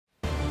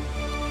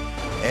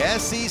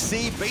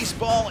SEC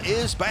baseball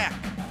is back.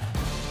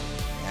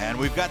 And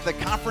we've got the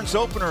conference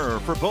opener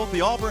for both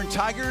the Auburn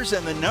Tigers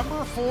and the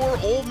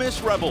 #4 Ole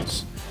Miss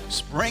Rebels.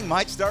 Spring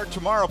might start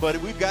tomorrow, but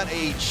we've got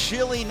a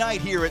chilly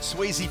night here at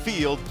Swayze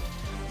Field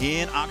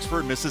in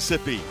Oxford,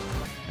 Mississippi.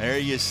 There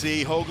you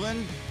see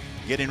Hoagland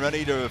getting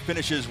ready to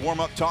finish his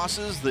warm-up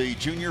tosses, the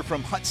junior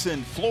from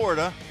Hudson,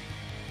 Florida.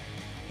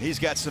 He's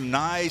got some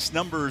nice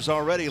numbers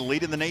already,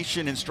 leading the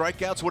nation in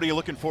strikeouts. What are you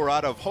looking for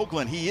out of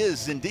Hoagland? He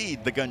is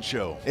indeed the gun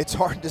show. It's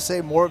hard to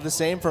say more of the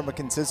same from a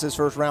consensus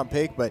first-round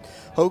pick, but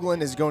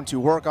Hoagland is going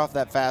to work off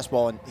that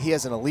fastball, and he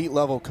has an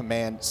elite-level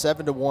command,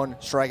 7-to-1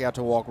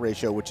 strikeout-to-walk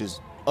ratio, which is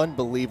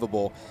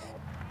unbelievable.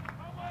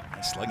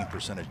 And slugging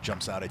percentage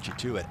jumps out at you,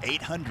 too, at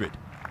 800,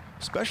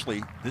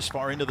 especially this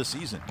far into the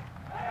season.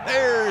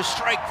 There's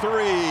strike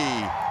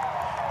three.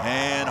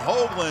 And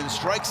Hoagland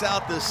strikes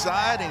out this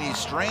side, and he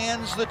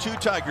strands the two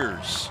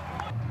Tigers.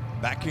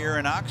 Back here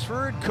in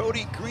Oxford,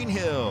 Cody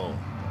Greenhill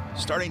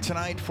starting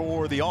tonight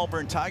for the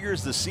Auburn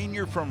Tigers, the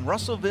senior from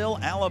Russellville,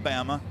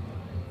 Alabama.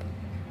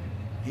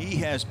 He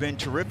has been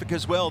terrific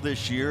as well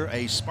this year,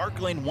 a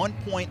sparkling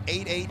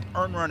 1.88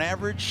 earned run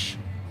average.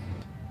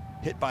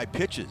 Hit by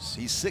pitches.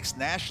 He's sixth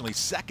nationally,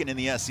 second in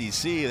the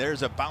SEC.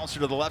 There's a bouncer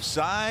to the left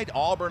side.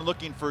 Auburn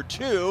looking for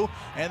two,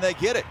 and they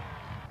get it.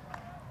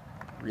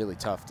 Really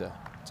tough to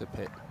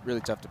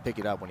pick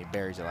it up when he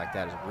buries it like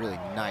that. It's a really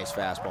nice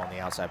fastball on the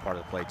outside part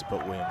of the plate to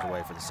put Williams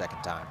away for the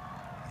second time.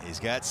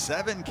 He's got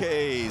 7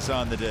 Ks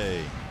on the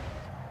day.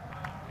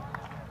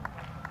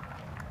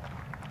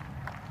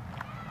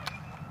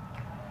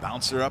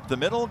 Bouncer up the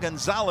middle.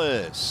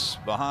 Gonzalez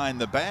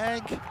behind the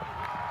bag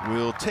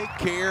will take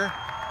care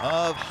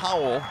of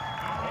Howell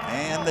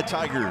and the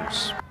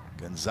Tigers.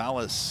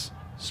 Gonzalez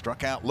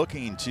struck out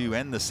looking to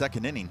end the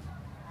second inning.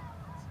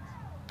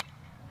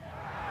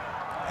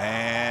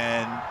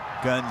 And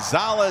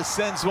Gonzalez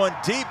sends one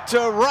deep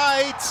to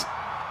right,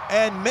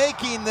 and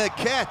making the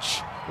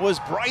catch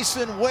was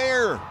Bryson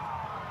Ware.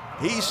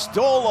 He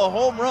stole a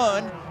home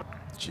run.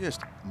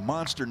 Just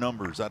monster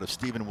numbers out of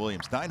Stephen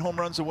Williams. 9 home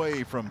runs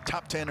away from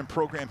top 10 in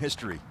program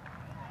history.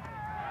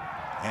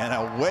 And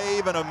a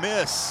wave and a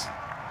miss.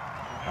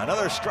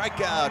 Another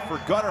strikeout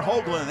for Gunnar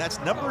Hoagland. That's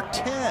number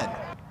 10.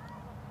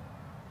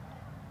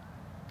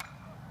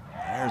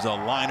 There's a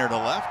liner to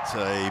left,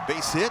 a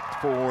base hit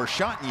for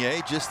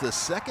Chantier, just the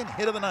second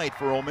hit of the night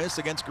for Ole Miss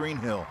against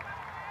Greenhill.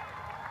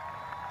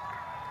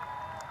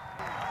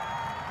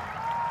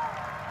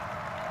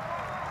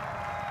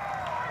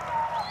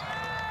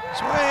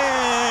 Swing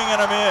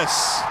and a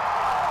miss.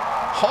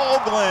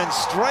 Hoagland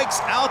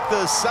strikes out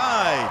the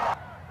side.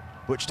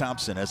 Butch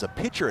Thompson as a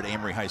pitcher at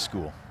Amory High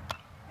School.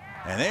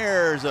 And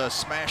there's a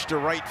smash to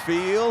right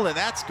field, and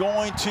that's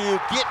going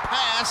to get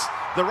past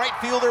the right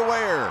fielder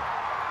Ware.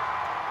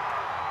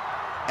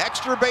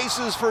 Extra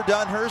bases for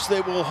Dunhurst. They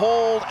will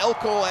hold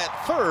Elko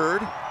at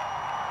third.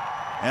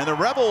 And the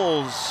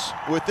Rebels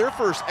with their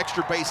first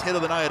extra base hit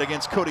of the night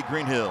against Cody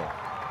Greenhill.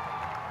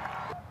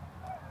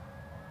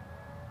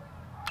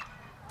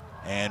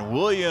 And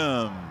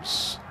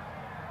Williams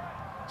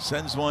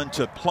sends one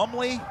to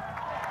Plumlee.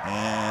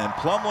 And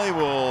Plumlee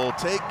will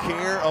take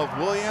care of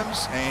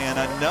Williams. And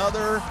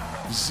another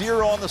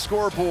 0 on the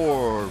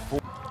scoreboard.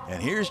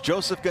 And here's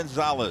Joseph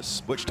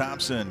Gonzalez. Butch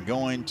Thompson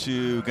going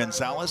to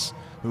Gonzalez,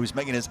 who's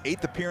making his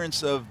 8th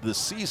appearance of the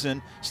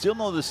season. Still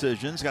no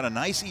decisions. Got a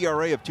nice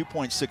ERA of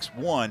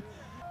 2.61.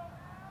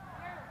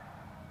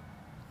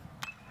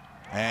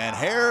 And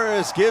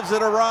Harris gives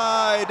it a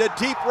ride to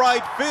deep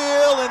right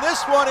field, and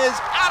this one is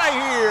out of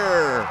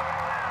here.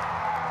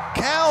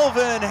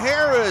 Calvin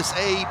Harris,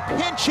 a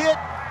pinch hit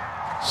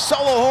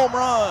solo home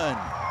run.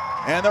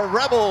 And the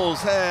Rebels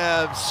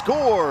have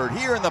scored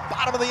here in the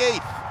bottom of the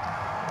 8th.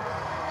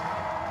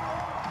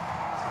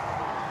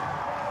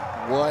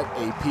 What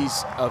a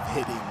piece of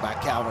hitting by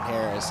Calvin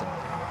Harris.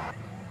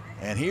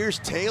 And here's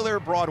Taylor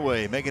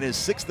Broadway making his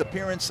 6th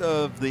appearance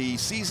of the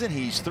season.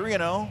 He's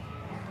 3-0,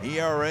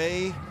 ERA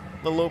a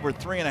little over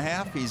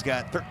 3.5. He's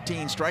got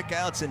 13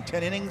 strikeouts in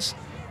 10 innings,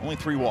 only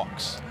 3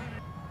 walks.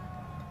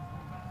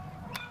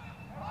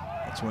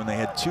 That's when they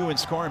had 2 in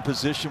scoring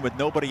position with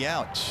nobody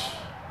out.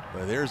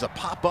 But there's a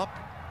pop-up.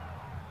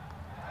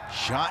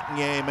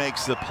 Chantier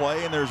makes the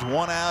play, and there's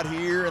 1 out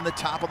here in the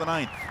top of the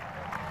 9th.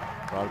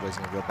 Broadway's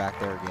going to go back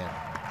there again.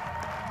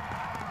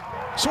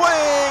 Swing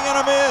and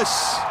a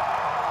miss.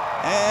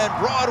 And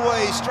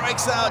Broadway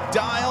strikes out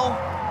Dial.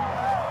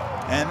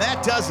 And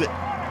that does it.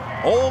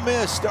 Ole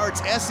Miss starts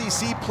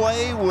SEC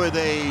play with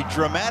a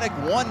dramatic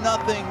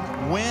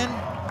 1-0 win.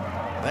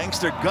 Thanks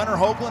to Gunnar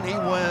Hoagland. He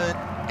went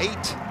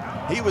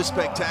 8. He was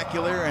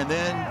spectacular. And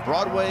then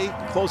Broadway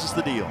closes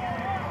the deal.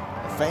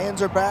 The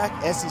fans are back.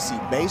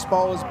 SEC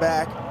baseball is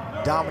back.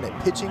 Dominant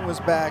pitching was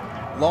back.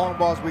 Long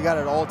balls, we got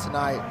it all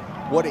tonight.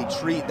 What a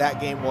treat that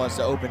game was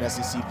to open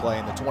SEC play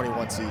in the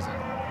 21 season.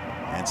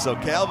 And so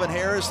Calvin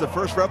Harris, the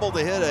first Rebel to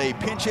hit a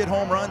pinch hit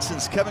home run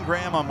since Kevin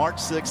Graham on March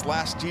 6th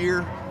last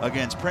year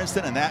against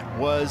Princeton, and that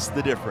was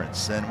the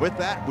difference. And with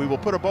that, we will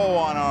put a bow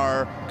on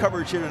our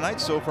coverage here tonight.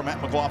 So for Matt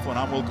McLaughlin,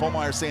 I'm Will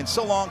Kohlmeyer saying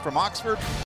so long from Oxford.